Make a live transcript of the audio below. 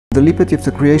The liberty of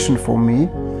the creation for me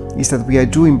is that we are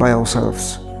doing by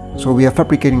ourselves. So we are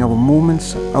fabricating our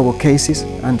movements, our cases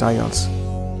and dials.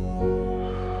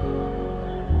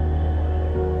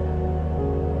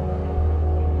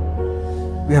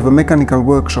 We have a mechanical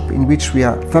workshop in which we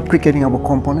are fabricating our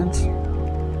components.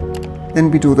 Then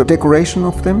we do the decoration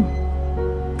of them,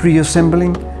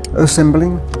 pre-assembling,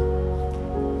 assembling,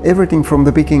 everything from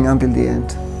the beginning until the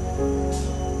end.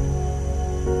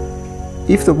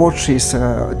 If the watch is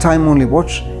a time-only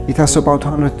watch, it has about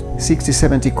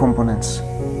 160-70 components.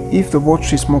 If the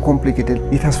watch is more complicated,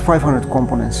 it has 500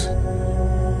 components.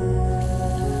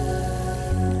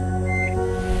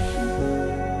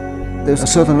 There's a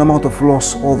certain amount of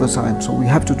loss all the time, so we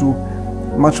have to do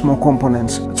much more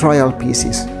components, trial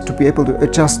pieces, to be able to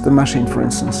adjust the machine, for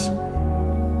instance.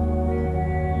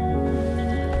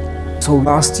 So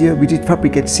last year we did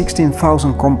fabricate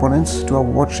 16,000 components to our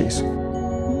watches.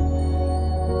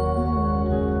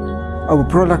 Our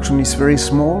production is very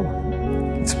small.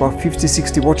 It's about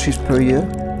 50-60 watches per year.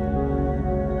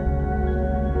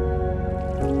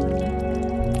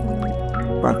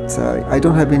 But I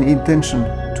don't have any intention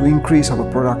to increase our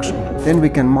production. Then we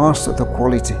can master the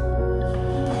quality.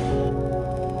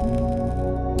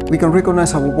 We can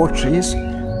recognize our watches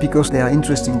because they are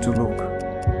interesting to look.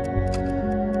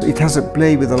 It has a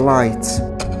play with the lights,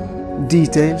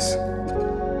 details,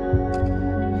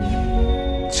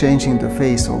 changing the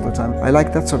face all the time. I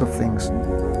like that sort of things.